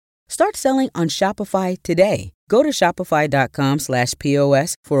Start selling on Shopify today. Go to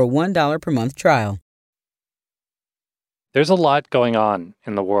shopify.com/POS for a $1 per month trial. There's a lot going on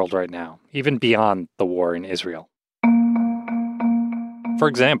in the world right now, even beyond the war in Israel. For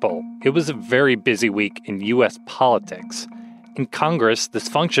example, it was a very busy week in U.S. politics. In Congress,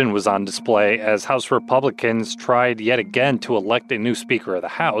 dysfunction was on display as House Republicans tried yet again to elect a new Speaker of the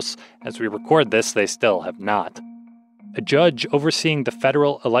House. As we record this, they still have not. A judge overseeing the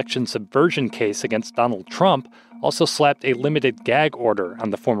federal election subversion case against Donald Trump also slapped a limited gag order on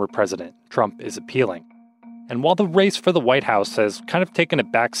the former president. Trump is appealing. And while the race for the White House has kind of taken a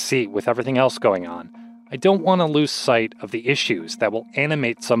back seat with everything else going on, I don't want to lose sight of the issues that will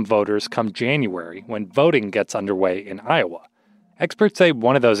animate some voters come January when voting gets underway in Iowa. Experts say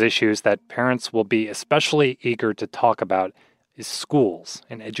one of those issues that parents will be especially eager to talk about is schools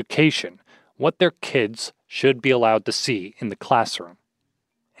and education, what their kids should be allowed to see in the classroom.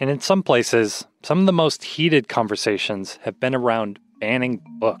 And in some places, some of the most heated conversations have been around banning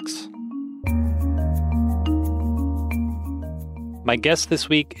books. My guest this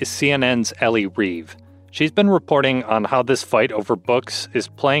week is CNN's Ellie Reeve. She's been reporting on how this fight over books is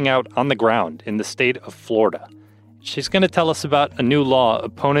playing out on the ground in the state of Florida. She's going to tell us about a new law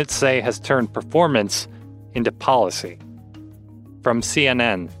opponents say has turned performance into policy. From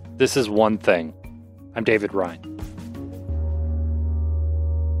CNN, this is One Thing. I'm David Ryan.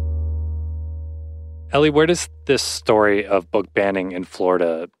 Ellie, where does this story of book banning in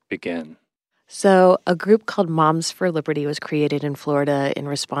Florida begin? So a group called Moms for Liberty was created in Florida in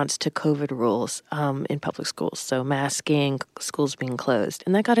response to COVID rules in public schools. So masking, schools being closed.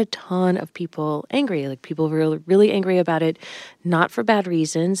 And that got a ton of people angry. Like, people were really angry about it, not for bad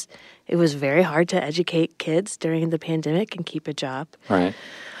reasons. It was very hard to educate kids during the pandemic and keep a job. Right.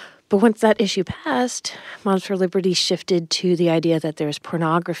 But once that issue passed, Moms for Liberty shifted to the idea that there's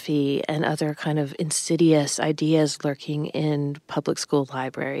pornography and other kind of insidious ideas lurking in public school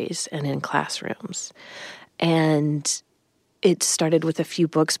libraries and in classrooms. And it started with a few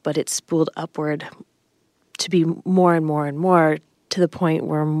books, but it spooled upward to be more and more and more, to the point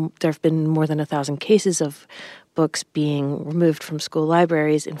where there have been more than 1,000 cases of books being removed from school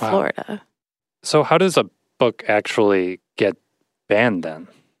libraries in Florida. So how does a book actually get banned then?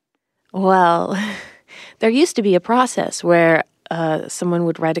 Well, there used to be a process where someone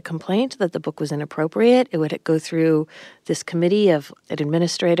would write a complaint that the book was inappropriate. It would go through this committee of an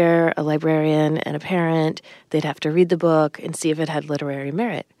administrator, a librarian, and a parent. They'd have to read the book and see if it had literary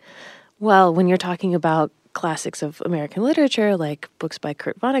merit. Well, when you're talking about classics of American literature, like books by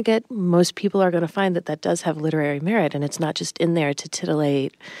Kurt Vonnegut, most people are going to find that that does have literary merit, and it's not just in there to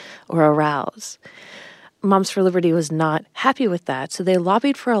titillate or arouse. Moms for Liberty was not happy with that, so they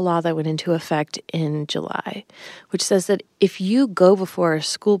lobbied for a law that went into effect in July, which says that if you go before a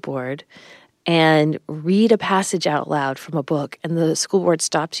school board and read a passage out loud from a book and the school board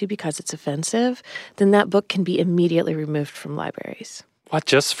stops you because it's offensive, then that book can be immediately removed from libraries. What,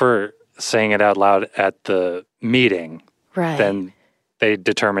 just for saying it out loud at the meeting? Right. Then they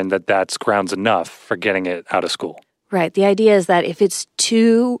determined that that's grounds enough for getting it out of school. Right. The idea is that if it's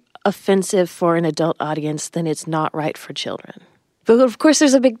too offensive for an adult audience, then it's not right for children. But of course,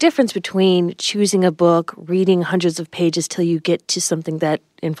 there's a big difference between choosing a book, reading hundreds of pages till you get to something that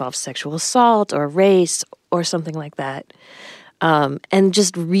involves sexual assault or race or something like that, and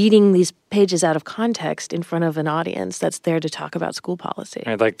just reading these pages out of context in front of an audience that's there to talk about school policy.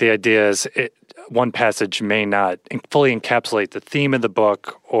 Right, like the idea is one passage may not fully encapsulate the theme of the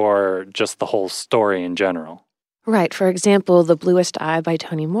book or just the whole story in general. Right. For example, The Bluest Eye by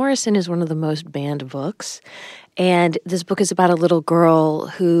Toni Morrison is one of the most banned books. And this book is about a little girl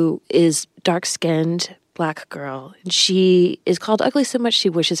who is dark-skinned, black girl. And she is called ugly so much she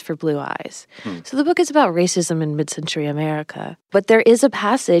wishes for blue eyes. So the book is about racism in mid-century America. But there is a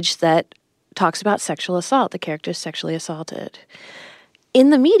passage that talks about sexual assault. The character is sexually assaulted. In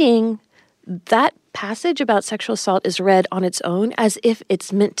the meeting, that passage about sexual assault is read on its own as if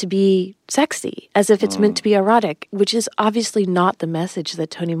it's meant to be sexy, as if it's meant to be erotic, which is obviously not the message that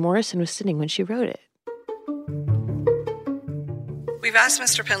Toni Morrison was sending when she wrote it. We've asked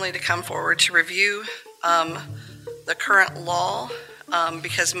Mr. Penley to come forward to review the current law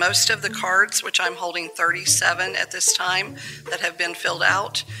because most of the cards, which I'm holding 37 at this time that have been filled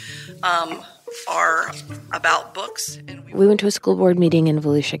out, are about books. And we went to a school board meeting in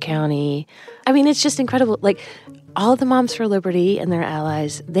Volusia County. I mean, it's just incredible. Like, all of the Moms for Liberty and their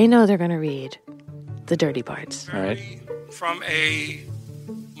allies, they know they're going to read the dirty parts. All right. From a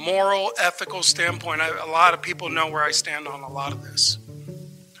moral, ethical standpoint, a lot of people know where I stand on a lot of this.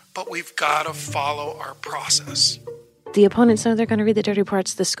 But we've got to follow our process. The opponents know they're going to read the dirty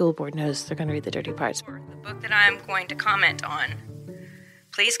parts. The school board knows they're going to read the dirty parts. The book that I'm going to comment on,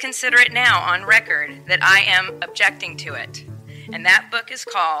 please consider it now on record that I am objecting to it. And that book is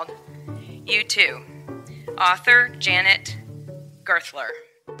called You Too, author Janet Gerthler.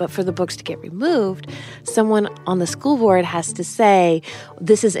 But for the books to get removed, someone on the school board has to say,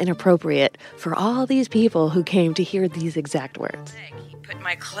 this is inappropriate for all these people who came to hear these exact words. He put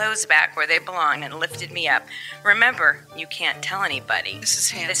my clothes back where they belong and lifted me up. Remember, you can't tell anybody.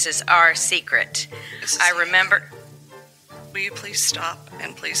 This is our secret. I remember. Will you please stop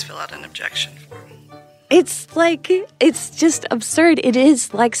and please fill out an objection form? It's just absurd. It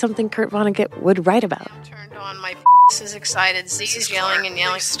is like something Kurt Vonnegut would write about. Turned on, my is excited. Z is yelling and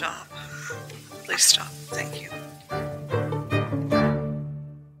yelling. Please stop. Please stop. Thank you.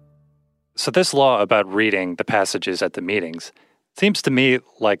 So this law about reading the passages at the meetings seems to me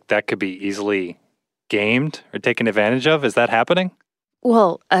like that could be easily gamed or taken advantage of. Is that happening?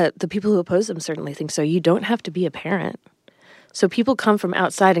 Well, the people who oppose them certainly think so. You don't have to be a parent. So people come from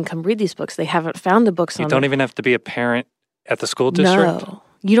outside and come read these books. They haven't found the books on. You don't even have to be a parent at the school district? No.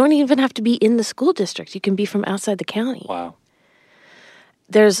 You don't even have to be in the school district. You can be from outside the county. Wow.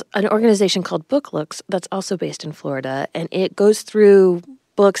 There's an organization called Book Looks that's also based in Florida, and it goes through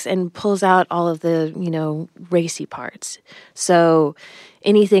books and pulls out all of the, racy parts. So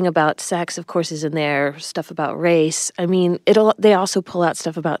anything about sex, of course, is in there, stuff about race. I mean, they also pull out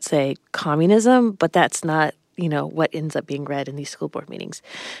stuff about, say, communism, but that's not what ends up being read in these school board meetings.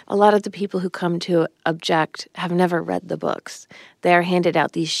 A lot of the people who come to object have never read the books. They are handed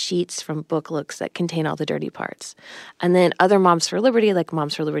out these sheets from Book Looks that contain all the dirty parts. And then other Moms for Liberty, like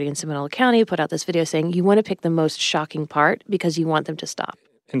Moms for Liberty in Seminole County, put out this video saying you want to pick the most shocking part because you want them to stop.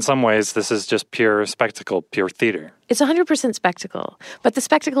 In some ways, this is just pure spectacle, pure theater. It's 100% spectacle. But the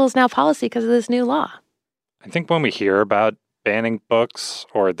spectacle is now policy because of this new law. I think when we hear about banning books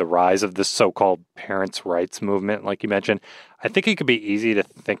or the rise of this so-called parents' rights movement, like you mentioned, I think it could be easy to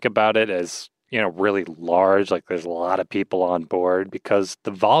think about it as, really large, like there's a lot of people on board because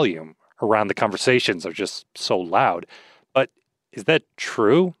the volume around the conversations are just so loud. But is that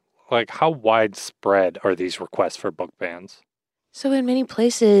true? Like, how widespread are these requests for book bans? So in many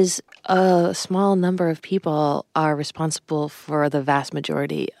places, a small number of people are responsible for the vast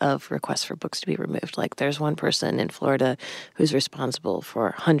majority of requests for books to be removed. Like there's one person in Florida who's responsible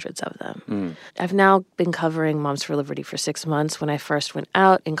for hundreds of them. I've now been covering Moms for Liberty for 6 months. When I first went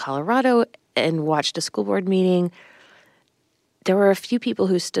out in Colorado and watched a school board meeting, there were a few people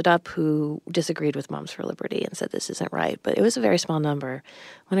who stood up who disagreed with Moms for Liberty and said this isn't right, but it was a very small number.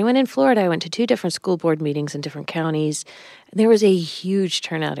 When I went in Florida, I went to 2 different school board meetings in different counties, and there was a huge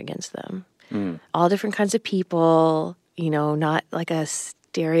turnout against them. All different kinds of people, not like a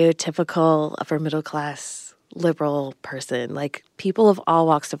stereotypical upper middle class liberal person. Like people of all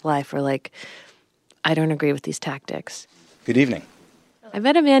walks of life were like, I don't agree with these tactics. Good evening. I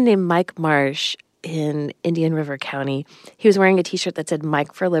met a man named Mike Marsh in Indian River County. He was wearing a T-shirt that said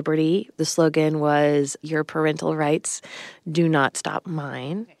Mike for Liberty. The slogan was, your parental rights do not stop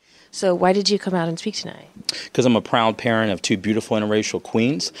mine. So why did you come out and speak tonight? Because I'm a proud parent of 2 beautiful interracial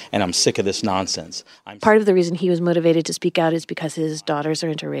queens, and I'm sick of this nonsense. Part of the reason he was motivated to speak out is because his daughters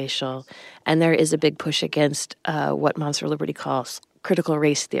are interracial, and there is a big push against what Moms for Liberty calls critical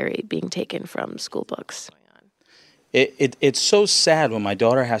race theory being taken from school books. It's so sad when my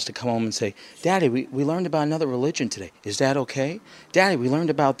daughter has to come home and say, Daddy, we learned about another religion today. Is that okay? Daddy, we learned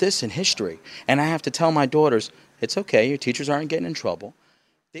about this in history. And I have to tell my daughters, it's okay, your teachers aren't getting in trouble.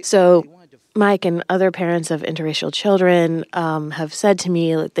 So Mike and other parents of interracial children have said to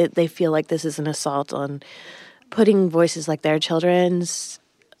me that they feel like this is an assault on putting voices like their children's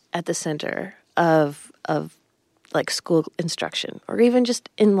at the center of like school instruction or even just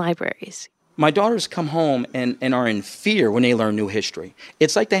in libraries. My daughters come home and are in fear when they learn new history.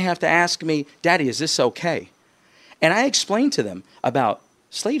 It's like they have to ask me, Daddy, is this okay? And I explain to them about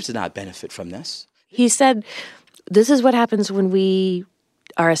slaves did not benefit from this. He said, this is what happens when we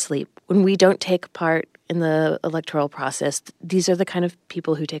are asleep, when we don't take part in the electoral process. These are the kind of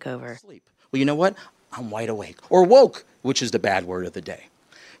people who take over. Well, you know what? I'm wide awake. Or woke, which is the bad word of the day.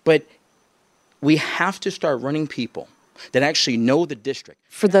 But we have to start running people that actually know the district.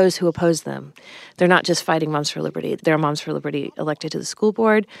 For those who oppose them, they're not just fighting Moms for Liberty. They're Moms for Liberty elected to the school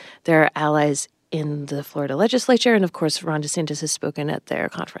board. They're allies in the Florida legislature. And, of course, Ron DeSantis has spoken at their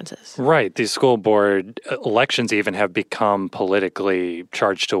conferences. Right. These school board elections even have become politically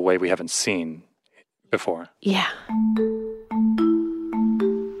charged to a way we haven't seen before. Yeah.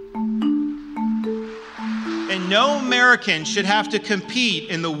 And no American should have to compete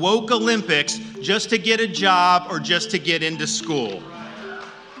in the woke Olympics just to get a job or just to get into school.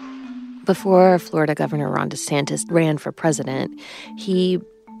 Before Florida Governor Ron DeSantis ran for president, he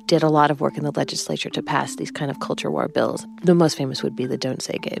did a lot of work in the legislature to pass these kind of culture war bills. The most famous would be the Don't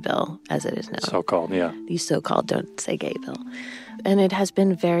Say Gay bill, as it is known. So-called, yeah. The so-called Don't Say Gay bill. And it has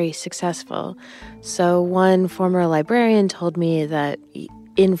been very successful. So one former librarian told me that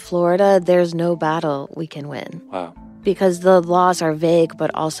in Florida, there's no battle we can win. Wow. Because the laws are vague,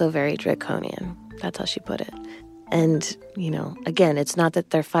 but also very draconian. That's how she put it. And, again, it's not that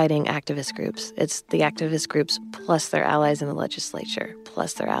they're fighting activist groups. It's the activist groups plus their allies in the legislature,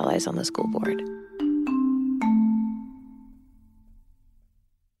 plus their allies on the school board.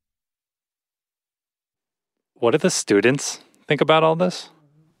 What do the students think about all this?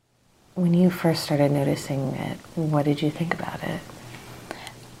 When you first started noticing it, what did you think about it?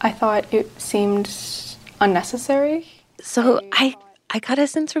 I thought it seemed unnecessary. So I got a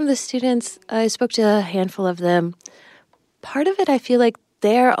sense from the students. I spoke to a handful of them. Part of it, I feel like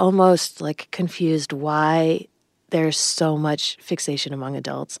they're almost confused why there's so much fixation among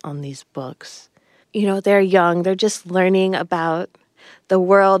adults on these books. They're young. They're just learning about the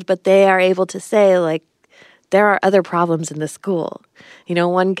world, but they are able to say, there are other problems in the school.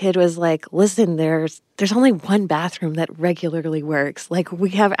 One kid was like, listen, there's only one bathroom that regularly works. We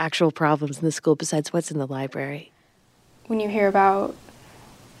have actual problems in the school besides what's in the library. When you hear about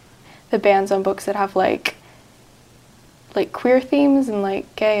the bans on books that have queer themes and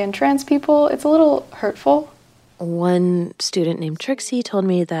gay and trans people, it's a little hurtful. One student named Trixie told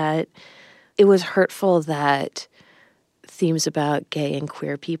me that it was hurtful that themes about gay and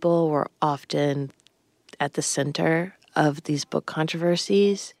queer people were often at the center of these book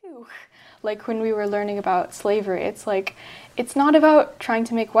controversies. When we were learning about slavery, it's not about trying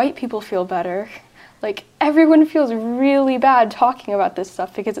to make white people feel better. Everyone feels really bad talking about this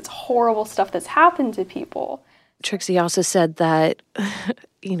stuff because it's horrible stuff that's happened to people. Trixie also said that,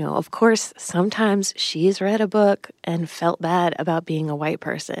 of course, sometimes she's read a book and felt bad about being a white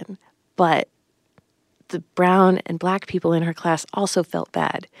person, but the brown and black people in her class also felt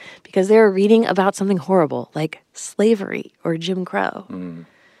bad because they were reading about something horrible like slavery or Jim Crow. Mm.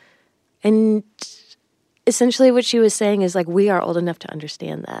 And essentially what she was saying is we are old enough to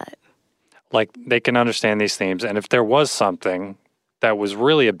understand that. They can understand these themes, and if there was something that was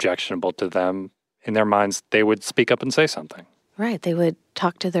really objectionable to them, in their minds, they would speak up and say something. Right. They would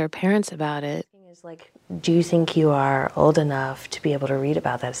talk to their parents about it. Do you think you are old enough to be able to read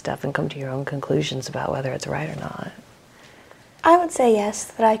about that stuff and come to your own conclusions about whether it's right or not? I would say yes,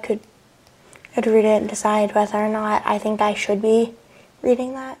 that I could read it and decide whether or not I think I should be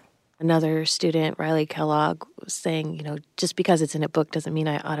reading that. Another student, Riley Kellogg, was saying, just because it's in a book doesn't mean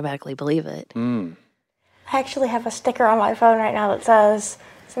I automatically believe it. Mm. I actually have a sticker on my phone right now that says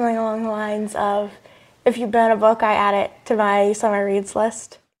something along the lines of, if you ban a book, I add it to my summer reads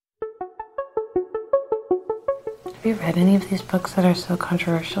list. Have you read any of these books that are so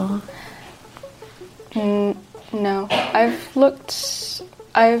controversial? No.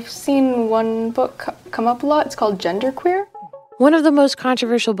 I've seen one book come up a lot. It's called Genderqueer. One of the most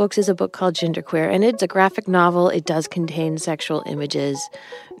controversial books is a book called Genderqueer, and it's a graphic novel. It does contain sexual images.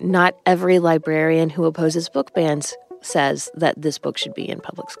 Not every librarian who opposes book bans says that this book should be in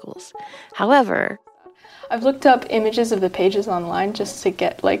public schools. However, I've looked up images of the pages online just to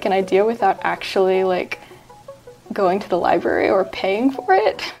get an idea without actually going to the library or paying for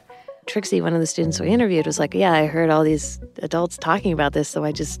it. Trixie, one of the students we interviewed, was like, yeah, I heard all these adults talking about this, so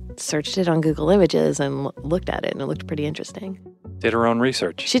I just searched it on Google Images and looked at it, and it looked pretty interesting. Did her own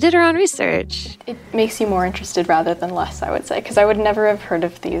research. She did her own research. It makes you more interested rather than less, I would say, because I would never have heard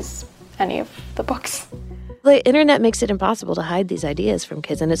of any of the books. The internet makes it impossible to hide these ideas from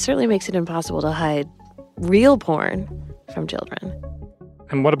kids, and it certainly makes it impossible to hide real porn from children.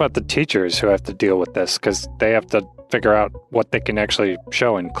 And what about the teachers who have to deal with this? Because they have to figure out what they can actually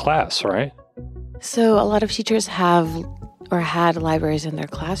show in class, right? So a lot of teachers have or had libraries in their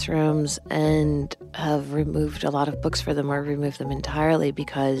classrooms and have removed a lot of books for them or removed them entirely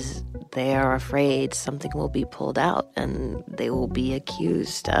because they are afraid something will be pulled out and they will be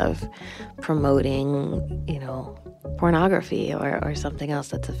accused of promoting, pornography or something else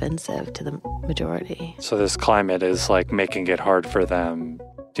that's offensive to the majority. So this climate is making it hard for them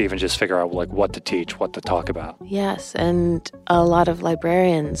to even just figure out what to teach, what to talk about. Yes, and a lot of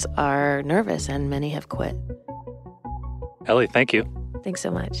librarians are nervous and many have quit. Ellie, thank you. Thanks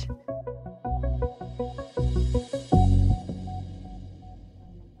so much.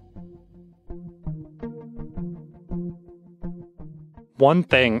 One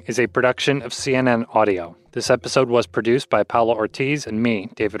Thing is a production of CNN Audio. This episode was produced by Paula Ortiz and me,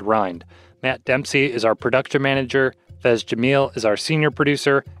 David Rind. Matt Dempsey is our production manager, Fez Jamil is our senior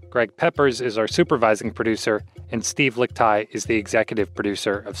producer, Greg Peppers is our supervising producer, and Steve Lichtai is the executive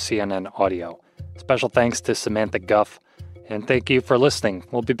producer of CNN Audio. Special thanks to Samantha Guff, and thank you for listening.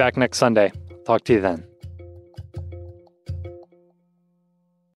 We'll be back next Sunday. Talk to you then.